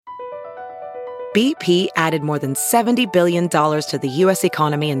BP added more than $70 billion to the U.S.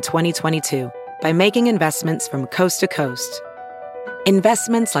 economy in 2022 by making investments from coast to coast.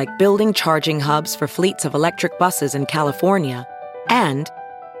 Investments like building charging hubs for fleets of electric buses in California and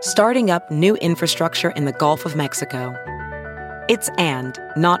starting up new infrastructure in the Gulf of Mexico. It's and,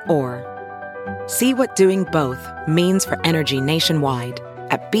 not or. See what doing both means for energy nationwide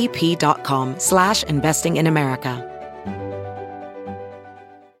at bp.com/investing in America.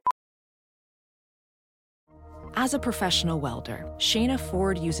 As a professional welder, Shayna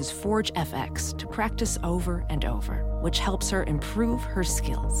Ford uses Forge FX to practice over and over, which helps her improve her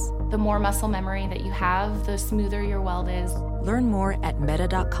skills. The more muscle memory that you have, the smoother your weld is. Learn more at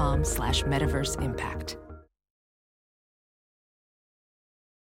meta.com/metaverse impact.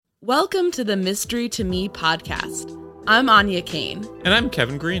 Welcome to the Mystery to Me podcast. I'm Anya Kane. And I'm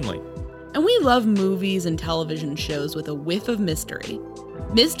Kevin Greenlee. And we love movies and television shows with a whiff of mystery.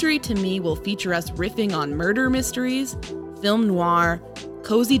 Mystery to Me will feature us riffing on murder mysteries, film noir,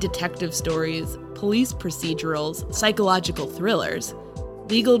 cozy detective stories, police procedurals, psychological thrillers,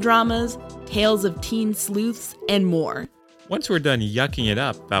 legal dramas, tales of teen sleuths, and more. Once we're done yucking it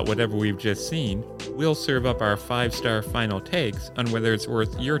up about whatever we've just seen, we'll serve up our 5-star final takes on whether it's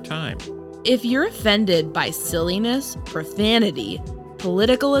worth your time. If you're offended by silliness, profanity,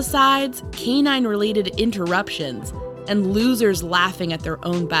 political asides, canine-related interruptions, and losers laughing at their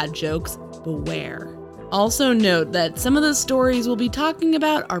own bad jokes, beware. Also note that some of the stories we'll be talking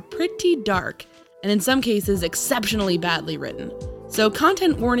about are pretty dark, and in some cases exceptionally badly written. So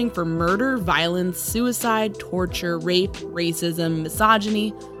content warning for murder, violence, suicide, torture, rape, racism,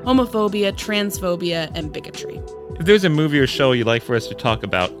 misogyny, homophobia, transphobia, and bigotry. If there's a movie or show you'd like for us to talk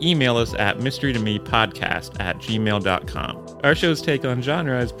about, email us at mysterytomepodcast@gmail.com. Our show's take on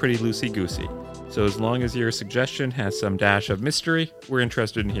genre is pretty loosey-goosey, so as long as your suggestion has some dash of mystery, we're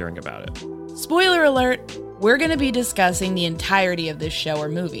interested in hearing about it. Spoiler alert, we're going to be discussing the entirety of this show or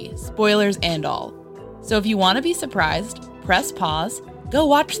movie, spoilers and all. So if you want to be surprised, press pause, go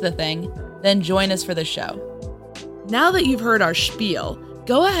watch the thing, then join us for the show. Now that you've heard our spiel,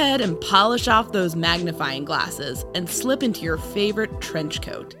 go ahead and polish off those magnifying glasses and slip into your favorite trench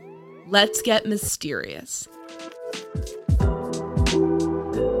coat. Let's get mysterious.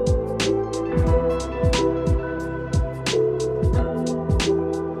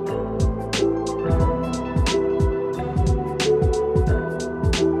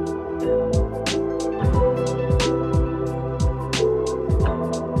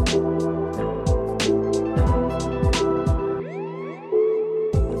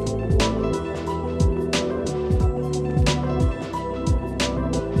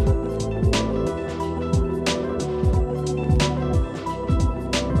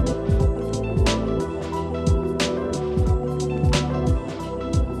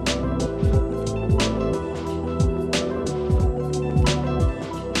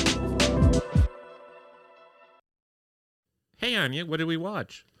 Hey Anya, what did we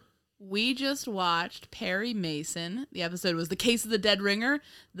watch? We just watched Perry Mason. The episode was The Case of the Dead Ringer,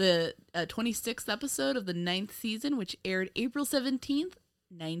 the 26th episode of the 9th season, which aired April 17th,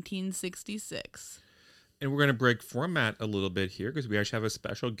 1966. And we're going to break format a little bit here because we actually have a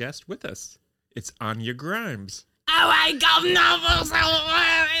special guest with us. It's Anya Grimes. Oh, wake up, novels!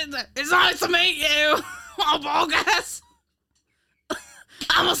 It's nice to meet you, oh, Bogus.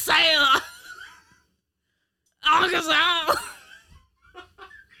 I'm a sailor. I'm a gazelle.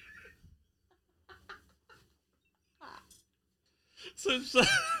 So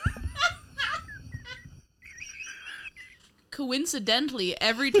Coincidentally,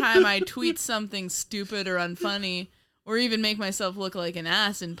 every time I tweet something stupid or unfunny, or even make myself look like an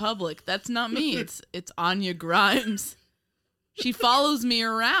ass in public, that's not me. It's Anya Grimes. She follows me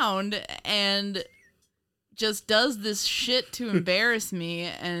around and just does this shit to embarrass me,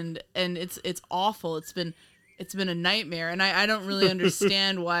 and it's awful. It's been a nightmare, and I don't really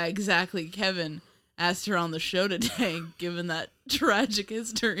understand why exactly Kevin asked her on the show today, given that tragic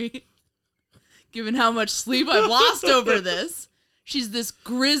history. Given how much sleep I've lost over this. She's this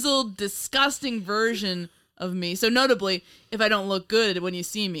grizzled, disgusting version of me. So notably, if I don't look good when you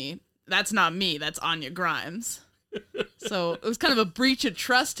see me, that's not me, that's Anya Grimes. So it was kind of a breach of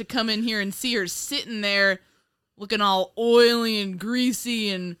trust to come in here and see her sitting there looking all oily and greasy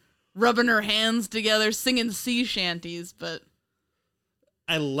and rubbing her hands together, singing sea shanties, but...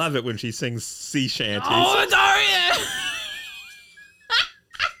 I love it when she sings sea shanties. Oh, Daria!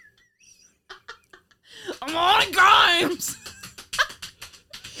 I'm on Grimes!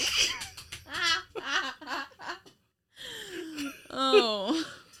 Oh.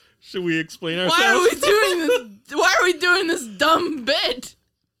 Should we explain ourselves? Why are we doing this dumb bit?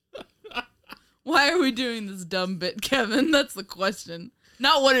 Why are we doing this dumb bit, Kevin? That's the question.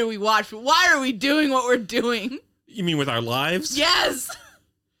 Not what did we watch, but why are we doing what we're doing? You mean with our lives? Yes!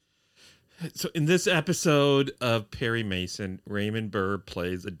 So in this episode of Perry Mason, Raymond Burr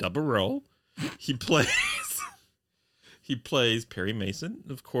plays a double role. He plays Perry Mason,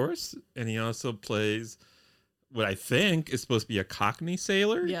 of course, and he also plays what I think is supposed to be a Cockney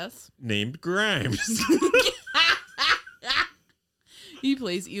sailor. Yes. Named Grimes. He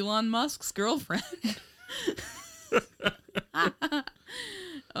plays Elon Musk's girlfriend.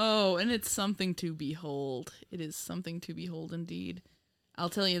 Oh, and it's something to behold. It is something to behold indeed. I'll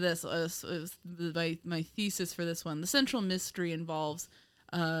tell you this, my thesis for this one. The central mystery involves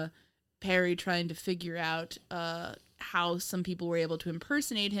Perry trying to figure out how some people were able to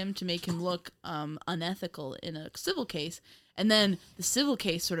impersonate him to make him look unethical in a civil case. And then the civil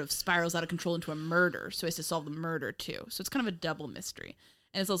case sort of spirals out of control into a murder. So he has to solve the murder too. So it's kind of a double mystery.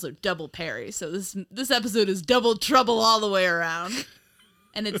 And it's also double Perry. So this episode is double trouble all the way around.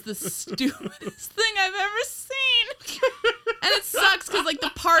 And it's the stupidest thing I've ever seen. And it sucks because like the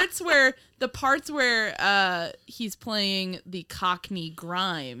parts where he's playing the Cockney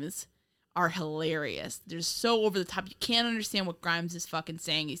Grimes are hilarious. They're so over the top. You can't understand what Grimes is fucking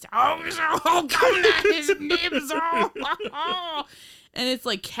saying. He's his name's and it's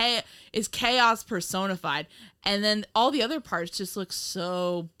like chaos personified. And then all the other parts just look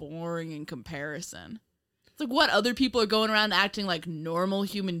so boring in comparison. It's like what other people are going around acting like normal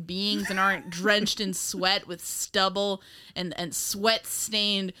human beings and aren't drenched in sweat with stubble and sweat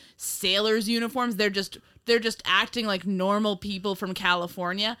stained sailors' uniforms. They're just acting like normal people from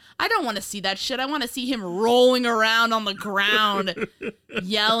California. I don't want to see that shit. I want to see him rolling around on the ground,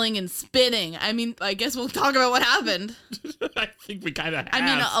 yelling and spitting. I mean, I guess we'll talk about what happened. I think we kind of have. I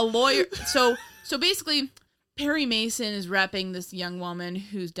mean, a lawyer. So basically, Perry Mason is repping this young woman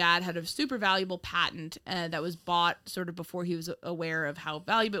whose dad had a super valuable patent that was bought sort of before he was aware of how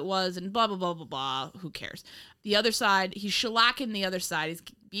valuable it was and blah, blah, blah, blah, blah. Who cares? The other side, he's shellacking the other side. He's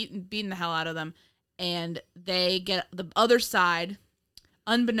beating the hell out of them. And they get the other side,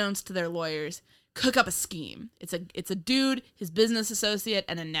 unbeknownst to their lawyers, cook up a scheme. It's a dude, his business associate,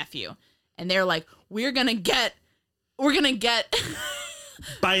 and a nephew. And they're like, we're gonna get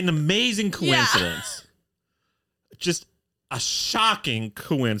by an amazing coincidence. Yeah. Just a shocking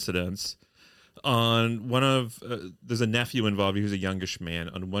coincidence on one of there's a nephew involved who's a youngish man.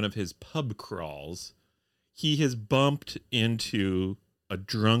 On one of his pub crawls, he has bumped into a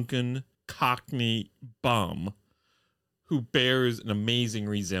drunken Cockney bum who bears an amazing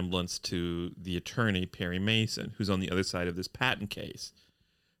resemblance to the attorney Perry Mason, who's on the other side of this patent case.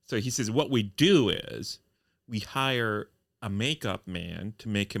 So he says what we do is we hire a makeup man to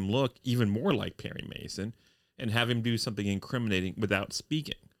make him look even more like Perry Mason and have him do something incriminating without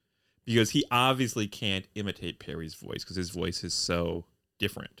speaking, because he obviously can't imitate Perry's voice because his voice is so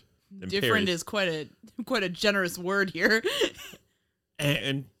different. Different is quite a generous word here.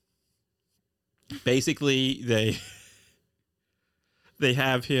 And basically they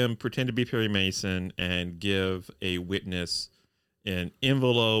have him pretend to be Perry Mason and give a witness an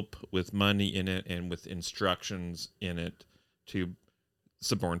envelope with money in it and with instructions in it to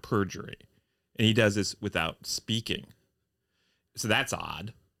suborn perjury. And he does this without speaking. So that's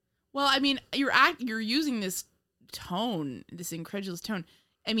odd. Well, I mean, you're using this tone, this incredulous tone.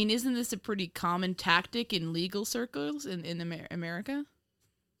 I mean, isn't this a pretty common tactic in legal circles in America?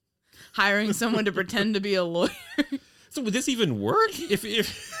 Hiring someone to pretend to be a lawyer. So would this even work? If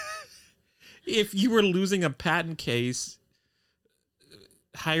you were losing a patent case,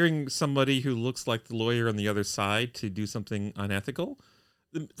 hiring somebody who looks like the lawyer on the other side to do something unethical,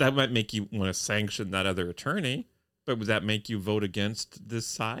 that might make you want to sanction that other attorney, but would that make you vote against this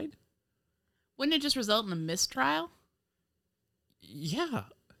side? Wouldn't it just result in a mistrial? Yeah.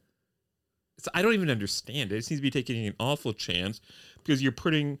 So I don't even understand it. It seems to be taking an awful chance because you're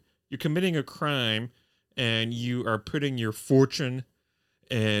committing a crime and you are putting your fortune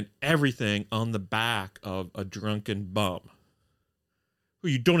and everything on the back of a drunken bum who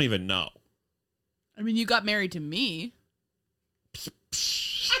you don't even know. I mean, you got married to me.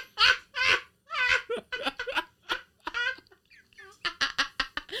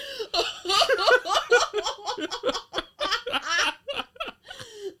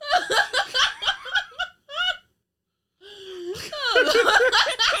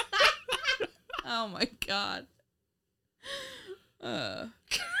 Oh my God.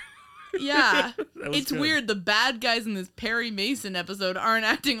 Yeah. It's good. Weird. The bad guys in this Perry Mason episode aren't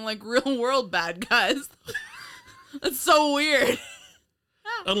acting like real world bad guys. That's so weird.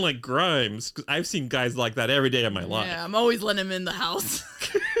 Unlike Grimes, 'cause I've seen guys like that every day of my life. Yeah, I'm always letting him in the house.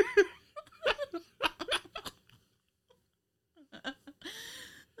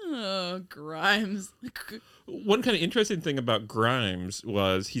 Grimes. One kind of interesting thing about Grimes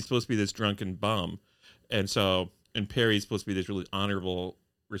was he's supposed to be this drunken bum. And Perry's supposed to be this really honorable,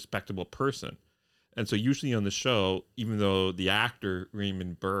 respectable person. And so usually on the show, even though the actor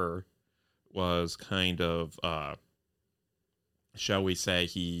Raymond Burr was kind of, shall we say,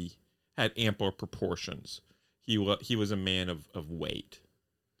 he had ample proportions. He was a man of weight.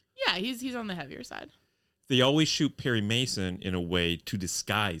 Yeah, he's on the heavier side. They always shoot Perry Mason in a way to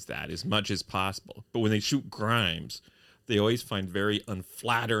disguise that as much as possible. But when they shoot Grimes, they always find very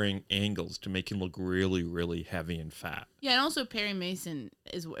unflattering angles to make him look really, really heavy and fat. Yeah, and also Perry Mason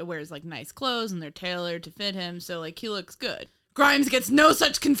wears like nice clothes and they're tailored to fit him, so like he looks good. Grimes gets no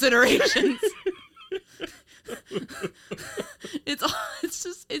such considerations.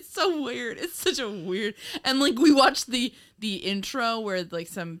 It's so weird. It's such a weird. And like we watched the intro where like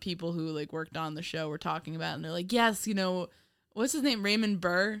some people who like worked on the show were talking about it, and they're like, yes, you know, what's his name? Raymond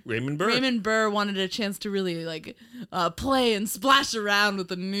Burr. Raymond Burr wanted a chance to really like play and splash around with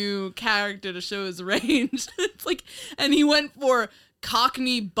a new character to show his range. It's like, and he went for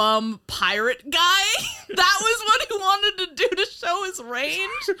Cockney bum pirate guy. That was what he wanted to do to show his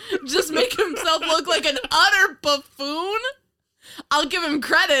range. Just make himself look like an utter buffoon. I'll give him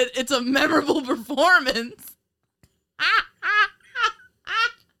credit. It's a memorable performance.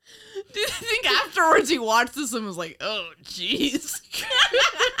 Do you think afterwards he watched this and was like, oh, jeez?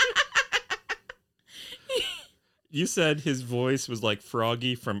 You said his voice was like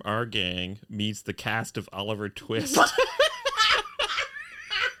Froggy from Our Gang meets the cast of Oliver Twist.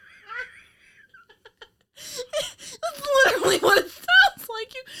 Literally what it sounds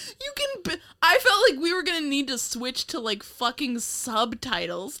like. You can. I felt like we were gonna need to switch to like fucking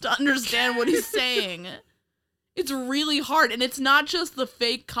subtitles to understand what he's saying. It's really hard, and it's not just the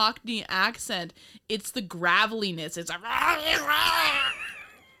fake Cockney accent; it's the graveliness. It's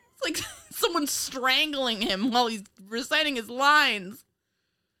like someone strangling him while he's reciting his lines.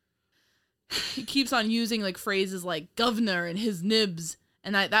 He keeps on using like phrases like "governor" and "his nibs,"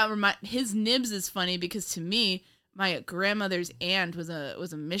 and his nibs is funny because to me, my grandmother's aunt was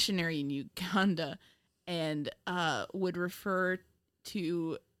a missionary in Uganda, and would refer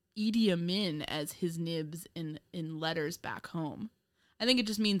to Idi Amin as his nibs in letters back home. I think it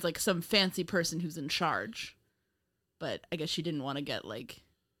just means like some fancy person who's in charge, but I guess she didn't want to get like,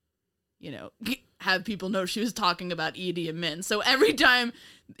 you know, have people know she was talking about Idi Amin. So every time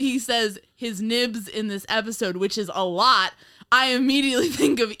he says his nibs in this episode, which is a lot, I immediately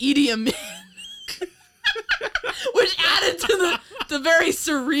think of Idi Amin. Which added to the very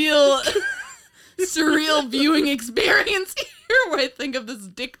surreal viewing experience here, where I think of this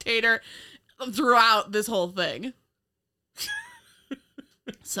dictator throughout this whole thing.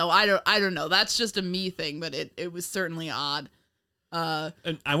 So I don't know. That's just a me thing, but it was certainly odd.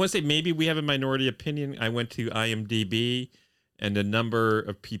 And I want to say maybe we have a minority opinion. I went to IMDb, and a number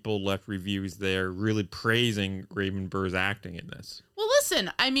of people left reviews there really praising Raymond Burr's acting in this. Well,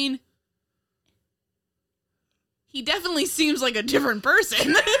 listen, I mean, he definitely seems like a different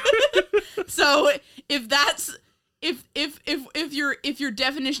person. So if that's if your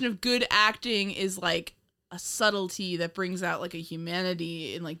definition of good acting is like a subtlety that brings out like a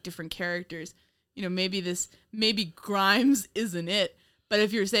humanity in like different characters, you know, maybe Grimes isn't it. But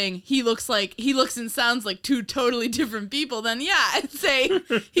if you're saying he looks and sounds like two totally different people, then yeah, I'd say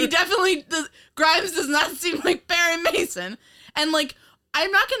he definitely does. Grimes does not seem like Perry Mason. And like, I'm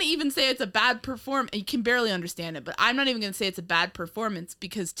not going to even say it's a bad performance. You can barely understand it, but I'm not even going to say it's a bad performance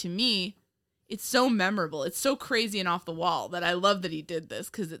because to me, it's so memorable. It's so crazy and off the wall that I love that he did this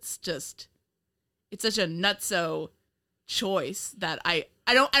because it's such a nutso choice that I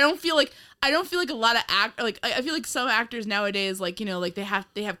don't feel like a lot of I feel like some actors nowadays, like, you know, like they have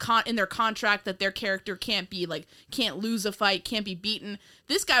in their contract that their character can't lose a fight, can't be beaten.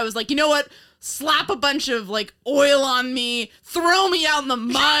 This guy was like, you know what? Slap a bunch of like oil on me, throw me out in the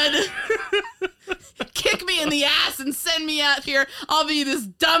mud, kick me in the ass and send me out here. I'll be this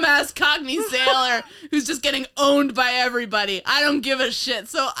dumbass Cockney sailor who's just getting owned by everybody. I don't give a shit.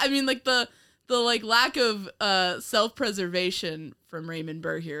 So, I mean, like the like lack of self-preservation from Raymond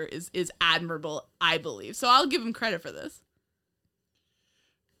Burr here is admirable, I believe. So I'll give him credit for this.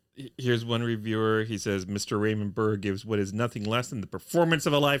 Here's one reviewer. He says, Mr. Raymond Burr gives what is nothing less than the performance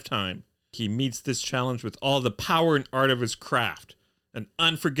of a lifetime. He meets this challenge with all the power and art of his craft. An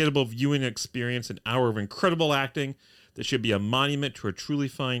unforgettable viewing experience, an hour of incredible acting that should be a monument to a truly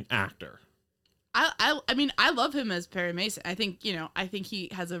fine actor. I mean, I love him as Perry Mason. I think he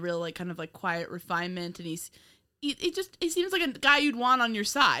has a real like kind of like quiet refinement, and he seems like a guy you'd want on your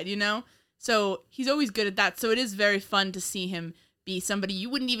side, you know? So he's always good at that. So it is very fun to see him be somebody you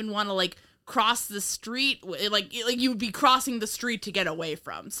wouldn't even want to like cross the street, like you would be crossing the street to get away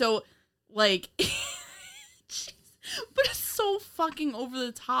from. So like, but it's so fucking over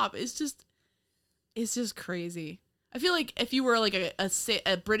the top. It's just crazy. I feel like if you were like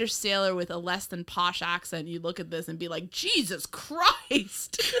a British sailor with a less than posh accent, you'd look at this and be like, Jesus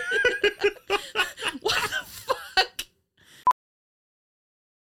Christ. What the fuck?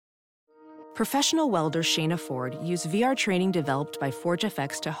 Professional welder Shayna Ford used VR training developed by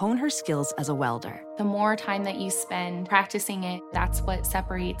ForgeFX to hone her skills as a welder. The more time that you spend practicing it, that's what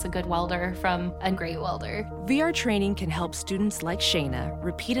separates a good welder from a great welder. VR training can help students like Shayna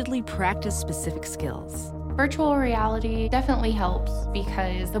repeatedly practice specific skills. Virtual reality definitely helps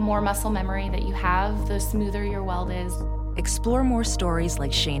because the more muscle memory that you have, the smoother your weld is. Explore more stories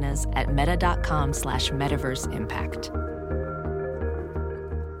like Shayna's at meta.com/metaverseimpact.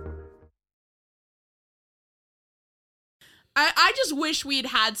 I just wish we'd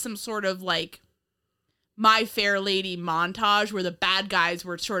had some sort of like My Fair Lady montage where the bad guys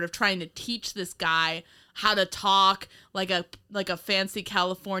were sort of trying to teach this guy how to talk like a fancy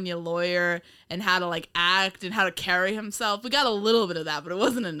California lawyer and how to like act and how to carry himself. We got a little bit of that, but it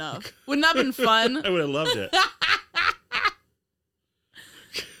wasn't enough. Wouldn't that have been fun? I would have loved it.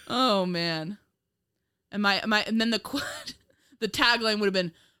 Oh man. And then the tagline would have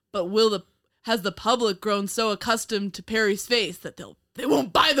been, but has the public grown so accustomed to Perry's face that they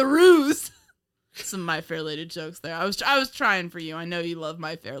won't buy the ruse? Some My Fair Lady jokes there. I was trying for you. I know you love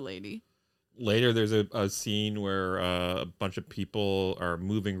My Fair Lady. Later, there's a scene where a bunch of people are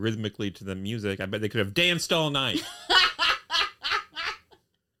moving rhythmically to the music. I bet they could have danced all night.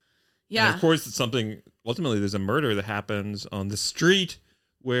 Yeah. And of course, ultimately, there's a murder that happens on the street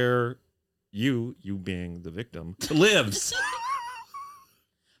where you being the victim, lives.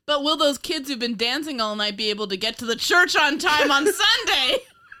 But will those kids who've been dancing all night be able to get to the church on time on Sunday?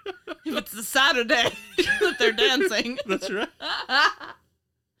 If it's a Saturday that they're dancing. That's right.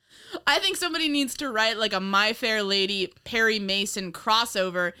 I think somebody needs to write like a My Fair Lady Perry Mason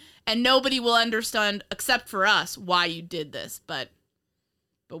crossover, and nobody will understand except for us why you did this. But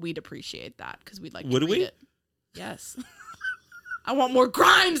we'd appreciate that because we'd like to read it. Yes. I want more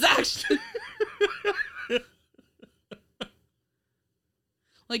Grimes action.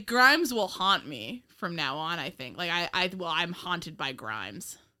 Like Grimes will haunt me from now on, I think. Like I'm haunted by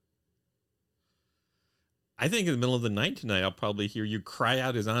Grimes. I think in the middle of the night tonight, I'll probably hear you cry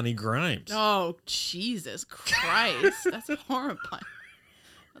out as Annie Grimes. Oh, Jesus Christ. That's horrifying.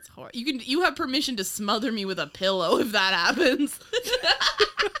 That's horrible. You have permission to smother me with a pillow if that happens.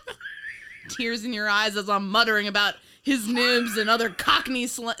 Tears in your eyes as I'm muttering about his nibs and other Cockney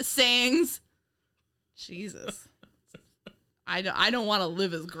sayings. Jesus. I don't want to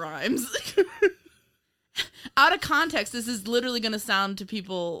live as Grimes. Out of context, this is literally going to sound to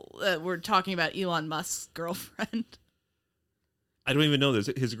people that we're talking about Elon Musk's girlfriend. I don't even know this.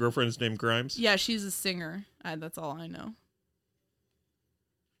 His girlfriend's named Grimes? Yeah, she's a singer. That's all I know.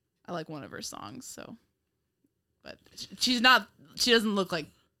 I like one of her songs, so. But she doesn't look like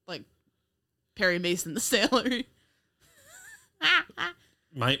Perry Mason the sailor.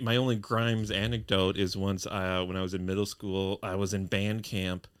 My only Grimes anecdote is once when I was in middle school, I was in band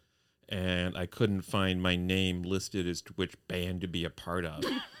camp and I couldn't find my name listed as to which band to be a part of.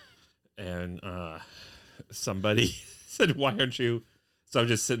 And somebody said, why aren't you? So I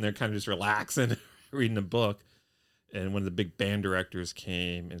was just sitting there kind of just relaxing, reading a book. And one of the big band directors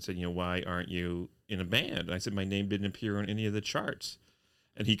came and said, why aren't you in a band? And I said, my name didn't appear on any of the charts.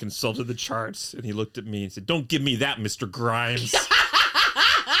 And he consulted the charts and he looked at me and said, don't give me that, Mr. Grimes.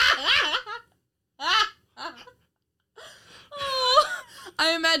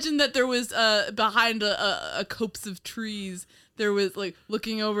 I imagine that there was behind a copse of trees, there was like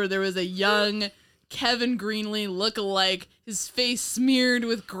looking over, there was a young Kevin Greenlee lookalike, his face smeared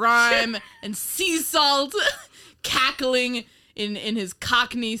with grime and sea salt, cackling in his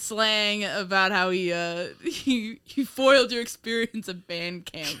Cockney slang about how he foiled your experience of band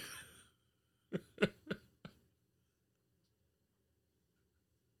camp.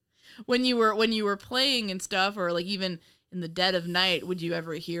 When you were playing and stuff, or like even in the dead of night, would you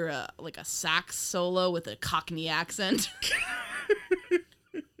ever hear a sax solo with a Cockney accent?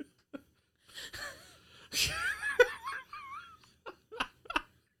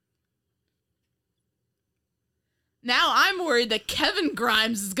 Now I'm worried that Kevin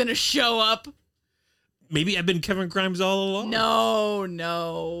Grimes is gonna show up. Maybe I've been Kevin Grimes all along. No.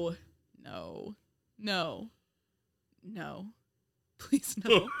 Please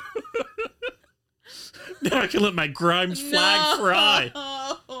no. Now I can let my Grimes flag fly.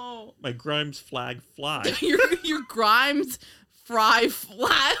 No. My Grimes flag fly. Your Grimes fry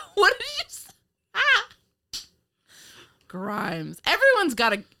flat. What did you say? Ah! Grimes. Everyone's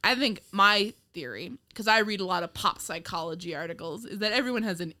got a, I think my theory, because I read a lot of pop psychology articles, is that everyone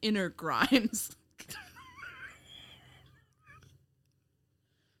has an inner Grimes.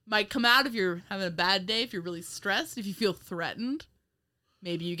 Might come out if you're having a bad day, if you're really stressed, if you feel threatened.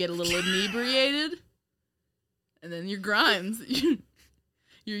 Maybe you get a little inebriated. And then you're Grimes.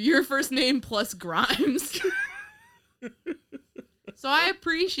 You're your first name plus Grimes. So I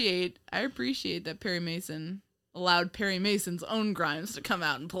appreciate that Perry Mason allowed Perry Mason's own Grimes to come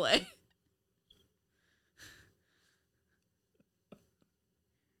out and play.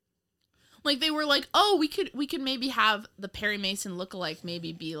 Like they were like, oh, we could maybe have the Perry Mason lookalike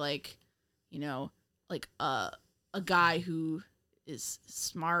maybe be like, you know, like a guy who is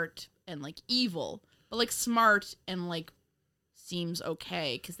smart and like evil, but like smart and like seems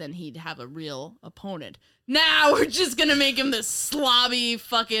okay, because then he'd have a real opponent. Now we're just gonna make him this slobby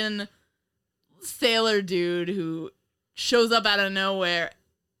fucking sailor dude who shows up out of nowhere.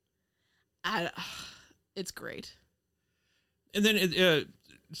 It's great. And then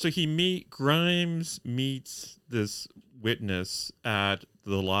so Grimes meets this witness at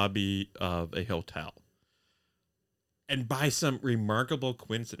the lobby of a hotel. And by some remarkable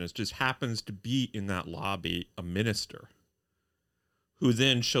coincidence, just happens to be in that lobby a minister who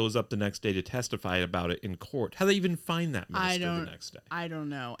then shows up the next day to testify about it in court. How do they even find that minister the next day? I don't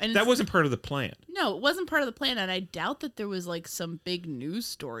know. And that wasn't part of the plan. No, it wasn't part of the plan, and I doubt that there was like some big news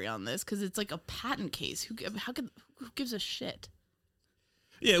story on this, because it's like a patent case. Who gives a shit?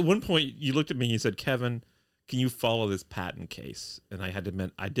 Yeah, at one point you looked at me and you said, Kevin, can you follow this patent case? And I had to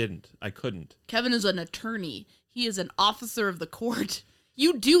admit, I didn't. I couldn't. Kevin is an attorney. He is an officer of the court.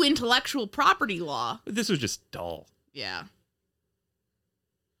 You do intellectual property law. But this was just dull. Yeah.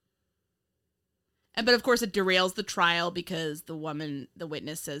 But of course it derails the trial because the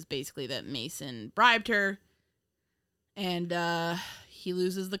witness says basically that Mason bribed her, and he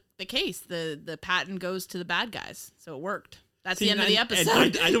loses the case. The patent goes to the bad guys. So it worked. That's the end of the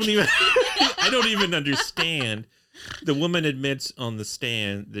episode. I don't even I don't even understand. The woman admits on the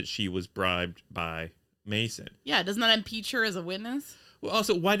stand that she was bribed by Mason. Yeah, doesn't that impeach her as a witness? Well,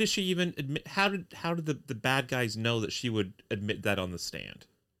 also, why does she even admit? How did the bad guys know that she would admit that on the stand?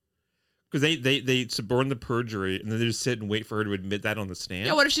 Because they suborn the perjury, and then they just sit and wait for her to admit that on the stand.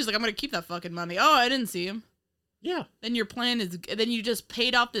 Yeah, what if she's like, I'm going to keep that fucking money? Oh, I didn't see him. Yeah. Then your plan is, then you just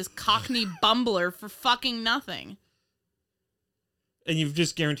paid off this Cockney bumbler for fucking nothing. And you've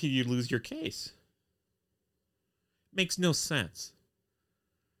just guaranteed you lose your case. Makes no sense.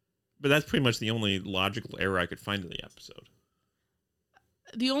 But that's pretty much the only logical error I could find in the episode.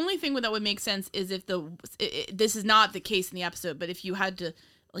 The only thing that would make sense is if this is not the case in the episode, but if you had to,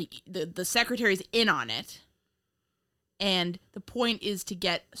 like, the secretary's in on it, and the point is to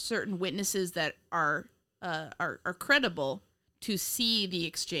get certain witnesses that are credible to see the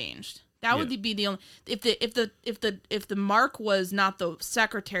exchange. That would be the only, if the mark was not the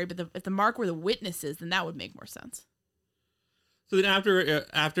secretary, but if the mark were the witnesses, then that would make more sense. So then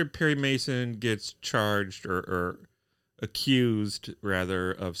after Perry Mason gets charged or accused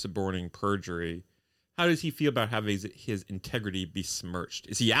rather of suborning perjury, how does he feel about having his integrity besmirched?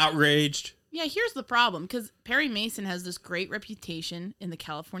 Is he outraged? Yeah, here's the problem, because Perry Mason has this great reputation in the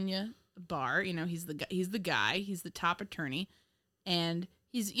California bar. You know, he's the guy, he's the top attorney, and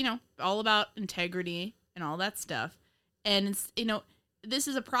he's, you know, all about integrity and all that stuff. And it's, you know, this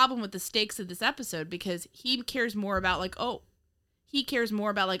is a problem with the stakes of this episode, because he cares more about like,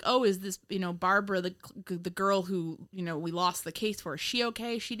 is this, you know, Barbara, the girl who, you know, we lost the case for, is she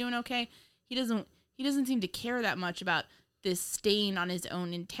okay? Is she doing okay? He doesn't seem to care that much about this stain on his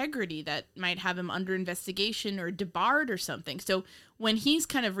own integrity that might have him under investigation or debarred or something. So when he's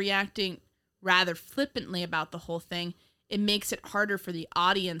kind of reacting rather flippantly about the whole thing, it makes it harder for the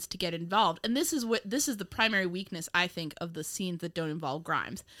audience to get involved. And this is the primary weakness, I think, of the scenes that don't involve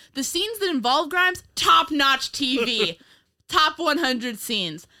Grimes. The scenes that involve Grimes, top-notch TV. Top 100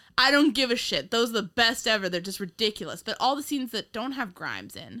 scenes. I don't give a shit. Those are the best ever. They're just ridiculous. But all the scenes that don't have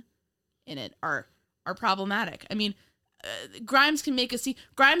Grimes in it are problematic. I mean, Grimes can make a scene.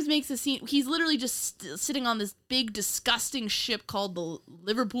 Grimes makes a scene. He's literally just sitting on this big, disgusting ship called the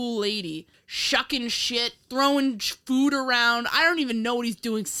Liverpool Lady, shucking shit, throwing food around. I don't even know what he's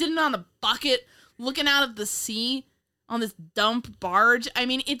doing. Sitting on a bucket, looking out at the sea on this dump barge. I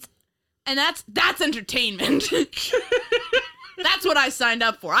mean, that's entertainment. That's what I signed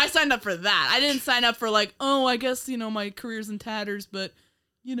up for. I signed up for that. I didn't sign up for like, oh, I guess, you know, my career's in tatters, but,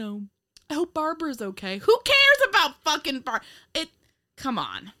 you know, I hope Barbara's okay. Who cares about fucking Come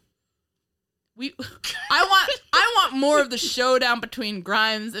on. I want want more of the showdown between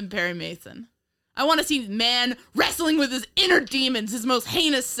Grimes and Perry Mason. I want to see man wrestling with his inner demons, his most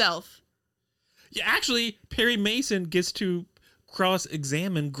heinous self. Yeah, actually, Perry Mason gets to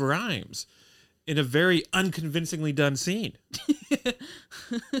cross-examine Grimes in a very unconvincingly done scene.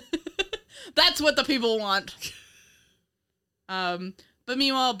 That's what the people want. But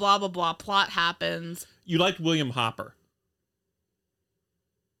meanwhile, blah, blah, blah, plot happens. You liked William Hopper,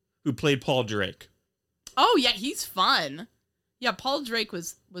 who played Paul Drake. Oh, yeah, he's fun. Yeah, Paul Drake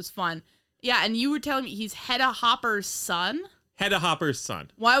was fun. Yeah, and you were telling me he's Hedda Hopper's son? Hedda Hopper's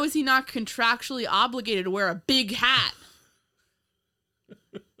son. Why was he not contractually obligated to wear a big hat?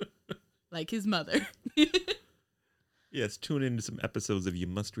 Like his mother. Yes, tune into some episodes of You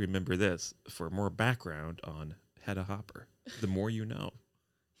Must Remember This for more background on Hedda Hopper. The more you know.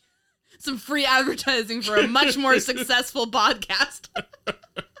 Some free advertising for a much more successful podcast.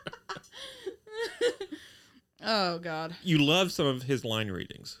 Oh, God. You love some of his line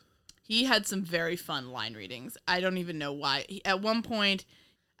readings. He had some very fun line readings. I don't even know why. At one point,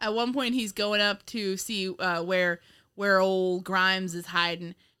 he's going up to see where old Grimes is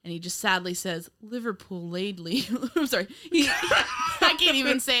hiding, and he just sadly says, "Liverpool lady." I'm sorry. I can't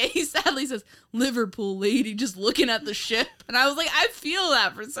even say it. He sadly says, "Liverpool lady," just looking at the ship. And I was like, I feel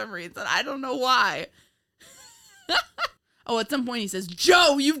that for some reason. I don't know why. Oh, at some point he says,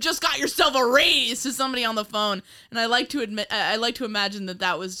 "Joe, you've just got yourself a raise," to somebody on the phone. And I like to imagine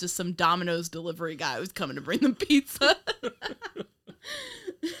that was just some Domino's delivery guy who's coming to bring them pizza.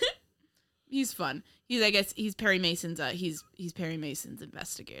 He's fun. He's Perry Mason's he's Perry Mason's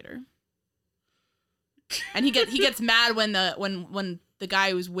investigator. And he gets mad when the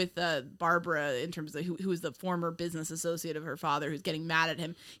guy who's with Barbara, in terms of who is the former business associate of her father, who's getting mad at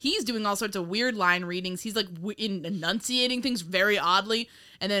him. He's doing all sorts of weird line readings. He's like enunciating things very oddly.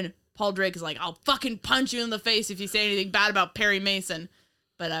 And then Paul Drake is like, "I'll fucking punch you in the face if you say anything bad about Perry Mason."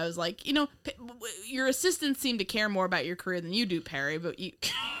 But I was like, your assistants seem to care more about your career than you do, Perry. But you,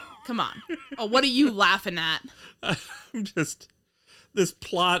 come on. Oh, what are you laughing at? This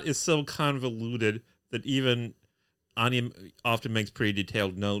plot is so convoluted that even Anya often makes pretty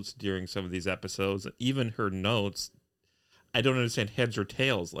detailed notes during some of these episodes. Even her notes, I don't understand heads or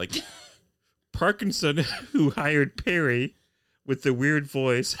tails. Like, Parkinson, who hired Perry with the weird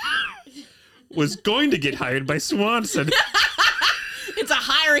voice, was going to get hired by Swanson. It's a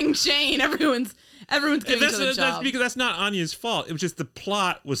hiring chain. Everyone's giving each other a job. That's because that's not Anya's fault. It was just the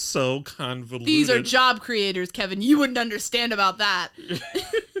plot was so convoluted. These are job creators, Kevin. You wouldn't understand about that.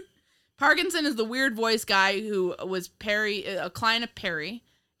 Parkinson is the weird voice guy who was Perry, a client of Perry,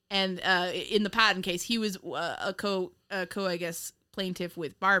 and in the patent case, he was a co I guess plaintiff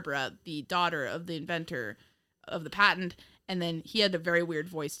with Barbara, the daughter of the inventor of the patent, and then he had a very weird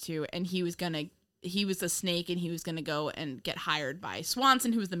voice too, and he was a snake, and he was gonna go and get hired by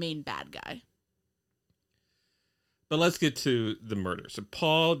Swanson, who was the main bad guy. But let's get to the murder. So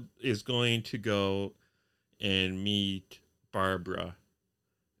Paul is going to go and meet Barbara.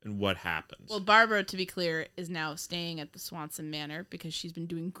 And what happens? Well, Barbara, to be clear, is now staying at the Swanson Manor because she's been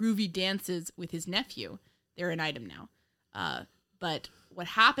doing groovy dances with his nephew. They're an item now. But what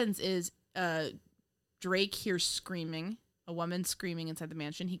happens is Drake hears screaming, a woman screaming inside the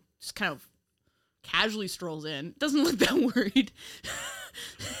mansion. He just kind of casually strolls in. Doesn't look that worried.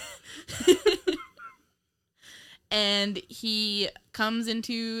 And he comes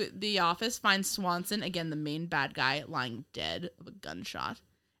into the office, finds Swanson, again, the main bad guy, lying dead of a gunshot.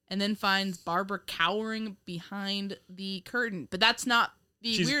 And then finds Barbara cowering behind the curtain. But that's not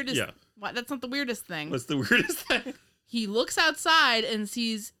the weirdest. Yeah. That's not the weirdest thing. What's the weirdest thing? He looks outside and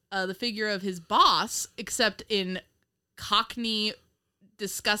sees the figure of his boss, except in Cockney,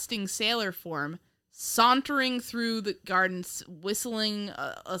 disgusting sailor form, sauntering through the gardens, whistling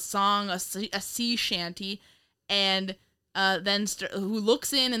a song, a sea shanty, and then who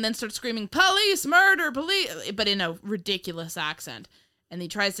looks in and then starts screaming, "Police, murder, police," but in a ridiculous accent. And he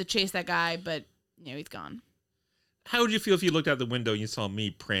tries to chase that guy, but, he's gone. How would you feel if you looked out the window and you saw me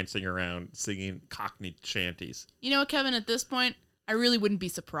prancing around singing Cockney shanties? You know what, Kevin? At this point, I really wouldn't be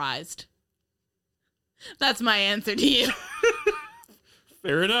surprised. That's my answer to you.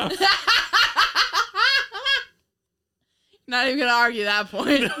 Fair enough. Not even going to argue that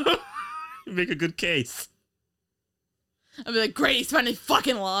point. You make a good case. I'll be like, great, he's finally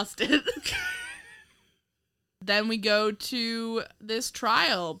fucking lost it. Then we go to this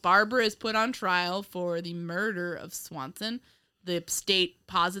trial. Barbara is put on trial for the murder of Swanson. The state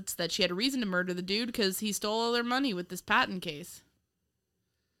posits that she had a reason to murder the dude because he stole all their money with this patent case.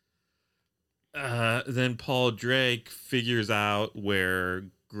 Then Paul Drake figures out where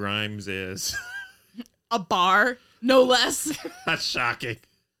Grimes is. A bar? No less. That's shocking.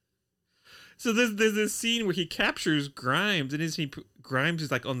 So there's this scene where he captures Grimes, and Grimes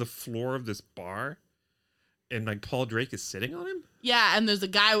is like on the floor of this bar, and like Paul Drake is sitting on him. Yeah, and there's a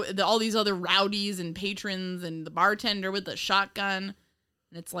guy, all these other rowdies and patrons, and the bartender with the shotgun,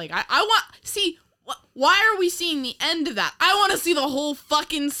 and it's like I want see. Why are we seeing the end of that? I want to see the whole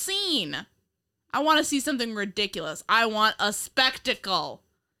fucking scene. I want to see something ridiculous. I want a spectacle.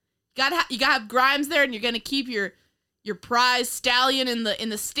 You gotta have Grimes there, and you're gonna keep your prize stallion in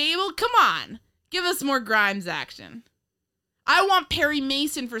the stable. Come on, give us more Grimes action. I want Perry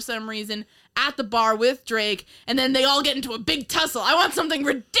Mason for some reason at the bar with Drake, and then they all get into a big tussle. I want something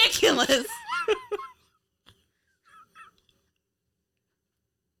ridiculous.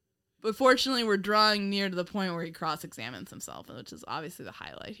 But fortunately, we're drawing near to the point where he cross-examines himself, which is obviously the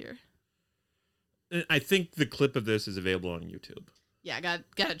highlight here. I think the clip of this is available on YouTube. Yeah,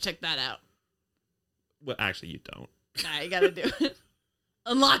 gotta check that out. Well, actually, you don't. Nah, you gotta do it.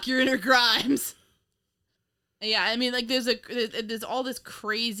 Unlock your inner Grimes. Yeah, I mean, like, there's all this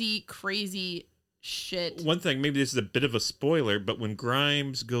crazy shit. One thing, maybe this is a bit of a spoiler, but when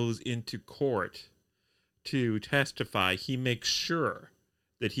Grimes goes into court to testify, he makes sure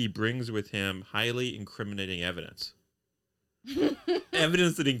that he brings with him highly incriminating evidence.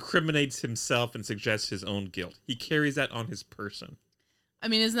 Evidence that incriminates himself and suggests his own guilt. He carries that on his person. I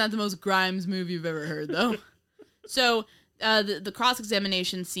mean, isn't that the most Grimes move you've ever heard, though? So, the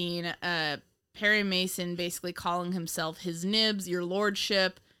cross-examination scene, Perry Mason basically calling himself his nibs, your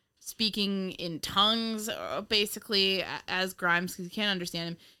lordship, speaking in tongues, basically, as Grimes, because you can't understand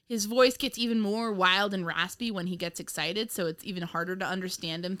him. His voice gets even more wild and raspy when he gets excited, so it's even harder to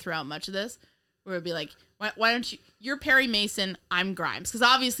understand him throughout much of this, where it'd be like, why don't you, you're Perry Mason, I'm Grimes, because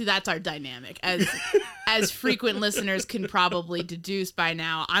obviously that's our dynamic, as frequent listeners can probably deduce by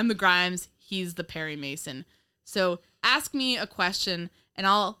now. I'm the Grimes, he's the Perry Mason. So ask me a question, and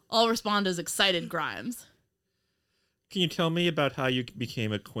I'll respond as excited Grimes. Can you tell me about how you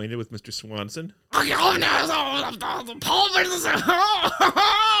became acquainted with Mr. Swanson? I thought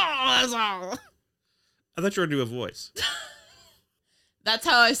you were going to do a voice. That's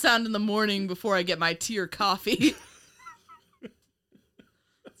how I sound in the morning before I get my tea or coffee.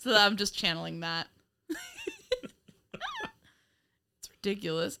 So I'm just channeling that. It's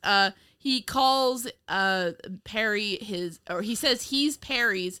ridiculous. He calls Perry he says he's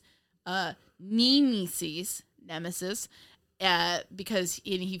Perry's nemesis, because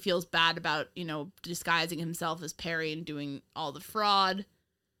he feels bad about, disguising himself as Perry and doing all the fraud.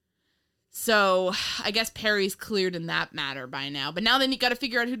 So I guess Perry's cleared in that matter by now. But now then you got to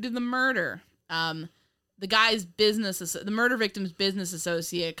figure out who did the murder. The guy's the murder victim's business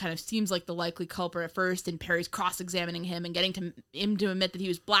associate kind of seems like the likely culprit at first, and Perry's cross-examining him and getting him to admit that he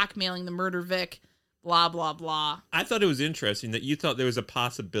was blackmailing the murder vic, blah, blah, blah. I thought it was interesting that you thought there was a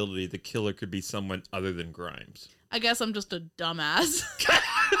possibility the killer could be someone other than Grimes. I guess I'm just a dumbass.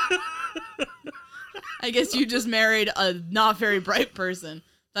 I guess you just married a not very bright person.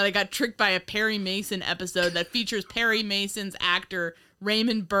 That I got tricked by a Perry Mason episode that features Perry Mason's actor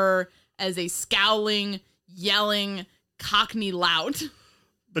Raymond Burr as a scowling, yelling Cockney lout.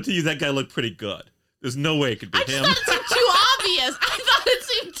 But to you, that guy looked pretty good. There's no way it could be him. I just thought it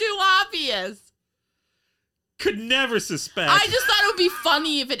seemed too obvious. Could never suspect. I just thought it would be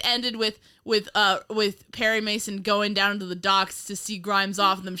funny if it ended with Perry Mason going down to the docks to see Grimes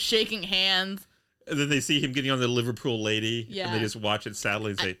off and them shaking hands. And then they see him getting on the Liverpool lady. Yeah. And they just watch it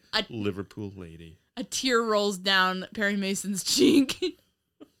sadly and say, Liverpool lady. A tear rolls down Perry Mason's cheek.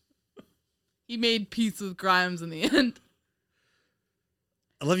 He made peace with Grimes in the end.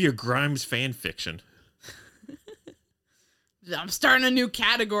 I love your Grimes fan fiction. I'm starting a new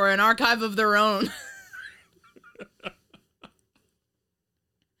category, an archive of their own.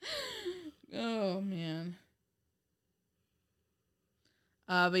 Oh, man.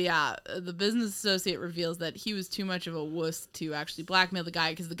 But yeah, the business associate reveals that he was too much of a wuss to actually blackmail the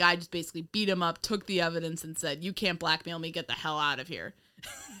guy, because the guy just basically beat him up, took the evidence, and said, "You can't blackmail me, get the hell out of here."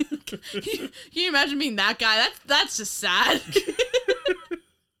 Can you imagine being that guy? That's just sad.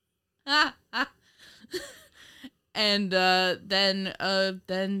 And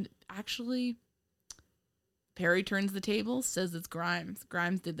then actually Perry turns the table, says it's Grimes.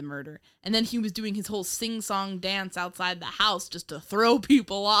 Grimes did the murder. And then he was doing his whole sing-song dance outside the house just to throw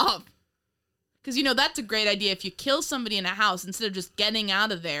people off. Because, that's a great idea. If you kill somebody in a house, instead of just getting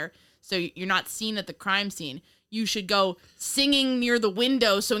out of there so you're not seen at the crime scene, you should go singing near the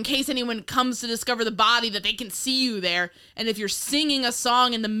window so in case anyone comes to discover the body that they can see you there. And if you're singing a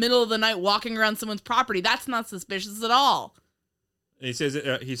song in the middle of the night walking around someone's property, that's not suspicious at all. And he says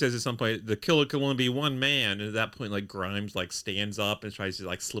at some point, the killer can only be one man. And at that point, like Grimes like stands up and tries to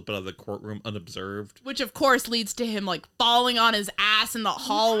like slip out of the courtroom unobserved. Which of course leads to him like falling on his ass in the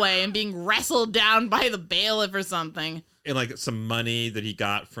hallway and being wrestled down by the bailiff or something. And like some money that he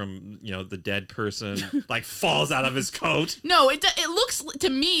got from, the dead person like falls out of his coat. No, it looked to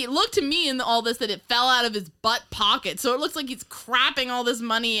me in all this that it fell out of his butt pocket. So it looks like he's crapping all this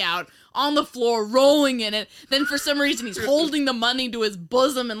money out on the floor, rolling in it. Then for some reason he's holding the money to his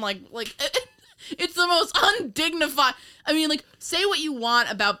bosom and like it's the most undignified. I mean, like, say what you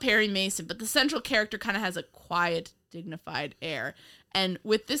want about Perry Mason, but the central character kind of has a quiet, dignified air. And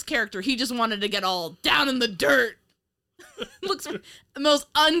with this character, he just wanted to get all down in the dirt. Looks the most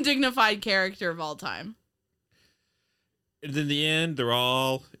undignified character of all time. And in the end, they're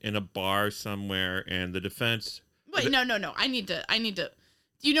all in a bar somewhere, and the defense. Wait, no. I need to.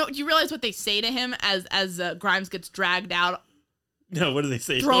 Do you realize what they say to him as Grimes gets dragged out? No, what do they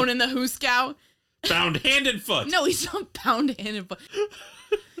say? Thrown in the hoosegow. Bound hand and foot. No, he's not bound hand and foot.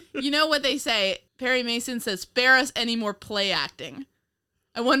 You know what they say? Perry Mason says, "Spare us any more play acting."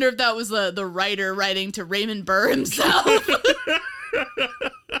 I wonder if that was the writer writing to Raymond Burr himself.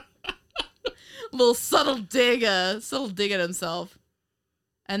 Little subtle dig at himself.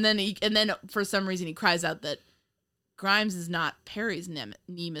 And then for some reason he cries out that Grimes is not Perry's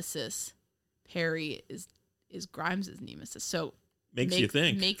nemesis. Perry is Grimes's nemesis. So Makes you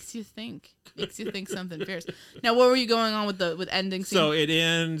think something fierce. Now, what were you going on with ending scene? So it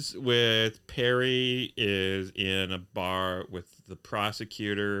ends with Perry is in a bar with the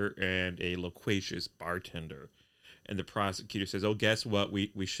prosecutor and a loquacious bartender. And the prosecutor says, "Oh, guess what?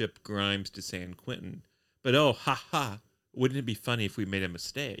 We shipped Grimes to San Quentin. But oh, wouldn't it be funny if we made a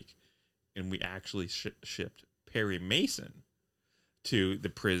mistake? And we actually shipped Perry Mason to the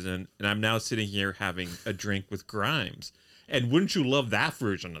prison. And I'm now sitting here having a drink with Grimes. And wouldn't you love that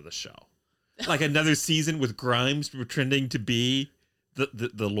version of the show? Like another season with Grimes pretending to be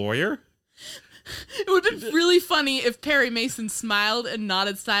the lawyer? It would have been really funny if Perry Mason smiled and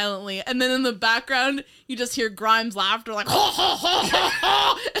nodded silently, and then in the background, you just hear Grimes' laughter like, ho, ho, ho, ho,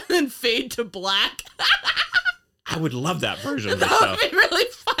 ho, and then fade to black. I would love that version of the show. That would be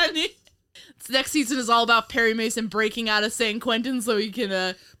really funny. This next season is all about Perry Mason breaking out of San Quentin so he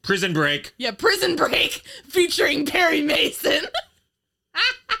can... Prison Break. Yeah, Prison Break featuring Perry Mason.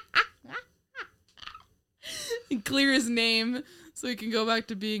 And clear his name so he can go back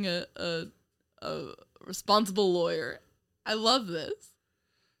to being a responsible lawyer. I love this.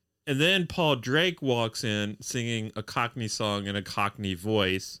 And then Paul Drake walks in singing a Cockney song in a Cockney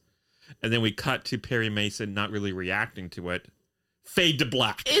voice. And then we cut to Perry Mason not really reacting to it. Fade to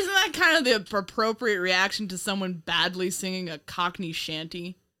black. Isn't that kind of the appropriate reaction to someone badly singing a Cockney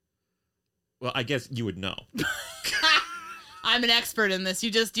shanty? Well, I guess you would know. I'm an expert in this.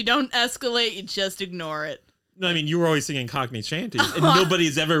 You don't escalate, you just ignore it. No, I mean, you were always singing Cockney shanties, and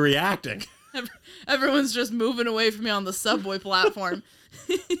nobody's ever reacting. Everyone's just moving away from me on the subway platform.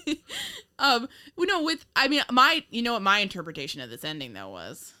 My interpretation of this ending, though,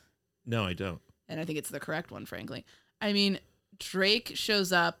 was... No, I don't. And I think it's the correct one, frankly. I mean, Drake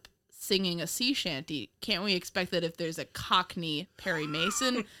shows up singing a sea shanty. Can't we expect that if there's a Cockney Perry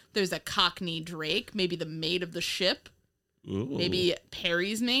Mason, there's a Cockney Drake, maybe the mate of the ship? Ooh. Maybe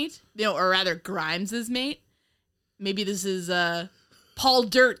Perry's mate? Or rather, Grimes's mate? Maybe this is Paul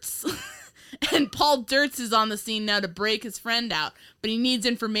Dirts. And Paul Dirts is on the scene now to break his friend out, but he needs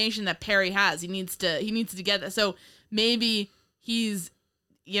information that Perry has. He needs to get that. So maybe he's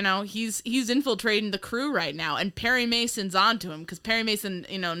infiltrating the crew right now, and Perry Mason's onto him because Perry Mason,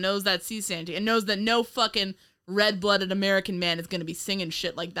 knows that sea shanty and knows that no fucking red-blooded American man is going to be singing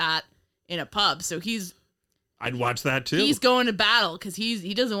shit like that in a pub. So I'd watch that too. He's going to battle because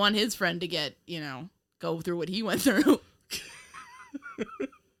he doesn't want his friend to get, go through what he went through.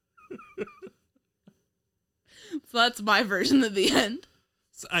 So that's my version of the end.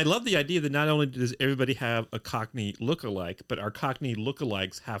 So I love the idea that not only does everybody have a Cockney look-alike, but our Cockney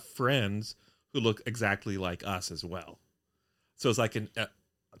look-alikes have friends who look exactly like us as well. So it's like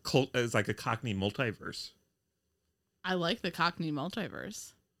it's like a Cockney multiverse. I like the Cockney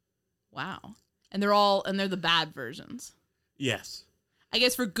multiverse. Wow. And they're the bad versions. Yes. I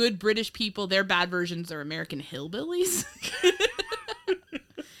guess for good British people, their bad versions are American hillbillies.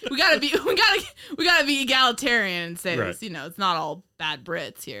 We gotta be egalitarian and say right. this, it's not all bad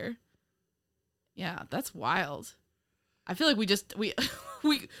Brits here. Yeah, that's wild. I feel like we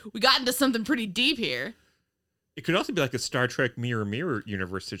got into something pretty deep here. It could also be like a Star Trek Mirror Mirror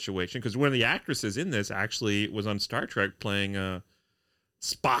universe situation, because one of the actresses in this actually was on Star Trek playing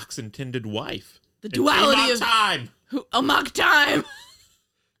Spock's intended wife. The duality of time. Amok time!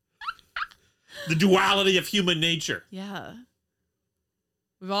 The duality of human nature. Yeah.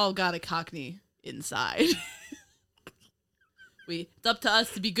 We've all got a Cockney inside. It's up to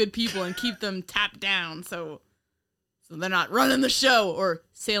us to be good people and keep them tapped down so they're not running the show or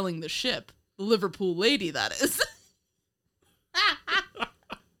sailing the ship. The Liverpool lady, that is.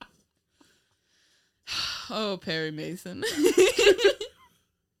 Oh, Perry Mason.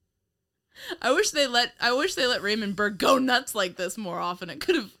 I wish they let Raymond Burr go nuts like this more often. It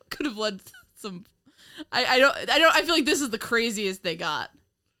could have led to some. I feel like this is the craziest they got.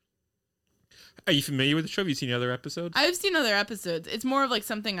 Are you familiar with the show? Have you seen other episodes? I've seen other episodes. It's more of like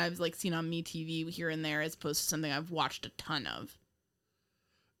something I've like seen on MeTV here and there, as opposed to something I've watched a ton of.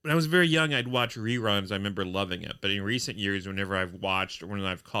 When I was very young, I'd watch reruns. I remember loving it. But in recent years, whenever I've watched or when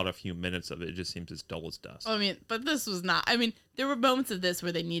I've caught a few minutes of it, it just seems as dull as dust. I mean, but this was not. I mean, there were moments of this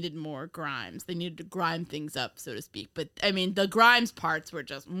where they needed more Grimes. They needed to grime things up, so to speak. But I mean, the Grimes parts were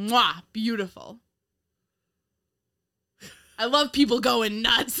just beautiful. I love people going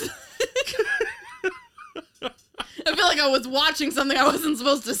nuts. I feel like I was watching something I wasn't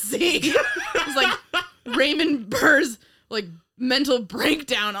supposed to see. It was like Raymond Burr's like mental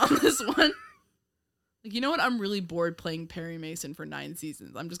breakdown on this one. Like, you know what? I'm really bored playing Perry Mason for 9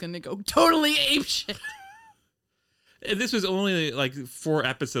 seasons. I'm just gonna go totally apeshit. And this was only like 4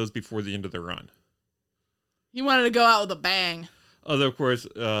 episodes before the end of the run. He wanted to go out with a bang. Although, of course,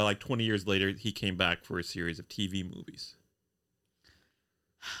 like 20 years later, he came back for a series of TV movies.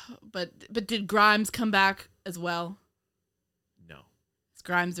 But did Grimes come back as well? No. Has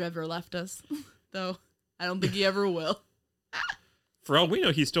Grimes ever left us? Though I don't think he ever will. For all we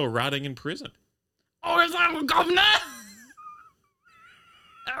know, he's still rotting in prison. Oh, is that the governor?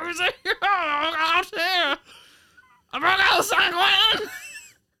 I was like, out here. I'm out San Juan.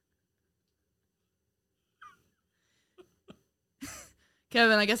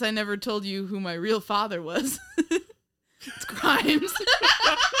 Kevin, I guess I never told you who my real father was. It's Grimes.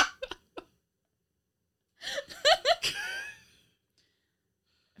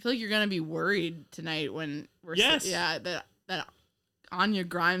 I feel like you're gonna be worried tonight when we're that Anya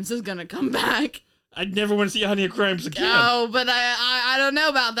Grimes is gonna come back. I'd never want to see Anya Grimes again. Oh, but I don't know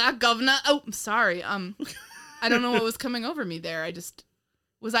about that, Governor. Oh, I'm sorry. I don't know what was coming over me there.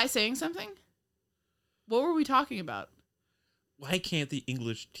 Was I saying something? What were we talking about? Why can't the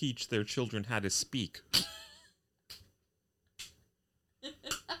English teach their children how to speak?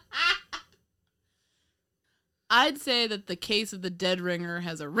 I'd say that the case of the dead ringer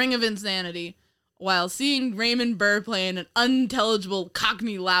has a ring of insanity, while seeing Raymond Burr playing an unintelligible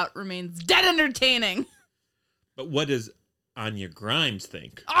Cockney lout remains dead entertaining. But what does Anya Grimes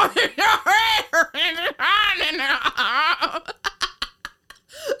think? Oh,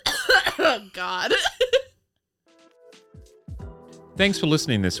 God. Thanks for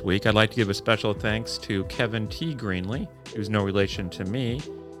listening this week. I'd like to give a special thanks to Kevin T. Greenlee, who's no relation to me.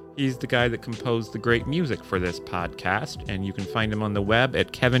 He's the guy that composed the great music for this podcast, and you can find him on the web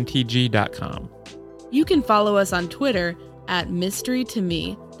at kevintg.com. You can follow us on Twitter at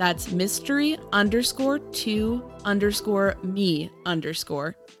mystery2me. That's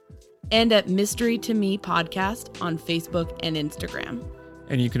mystery_2_me_. And at Mystery2Me Podcast on Facebook and Instagram.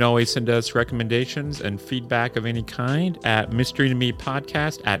 And you can always send us recommendations and feedback of any kind at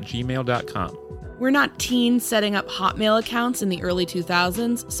mystery2mepodcast@gmail.com. We're not teens setting up Hotmail accounts in the early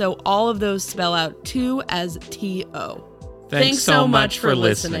 2000s, so all of those spell out 2 as T-O. Thanks so much for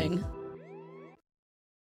listening.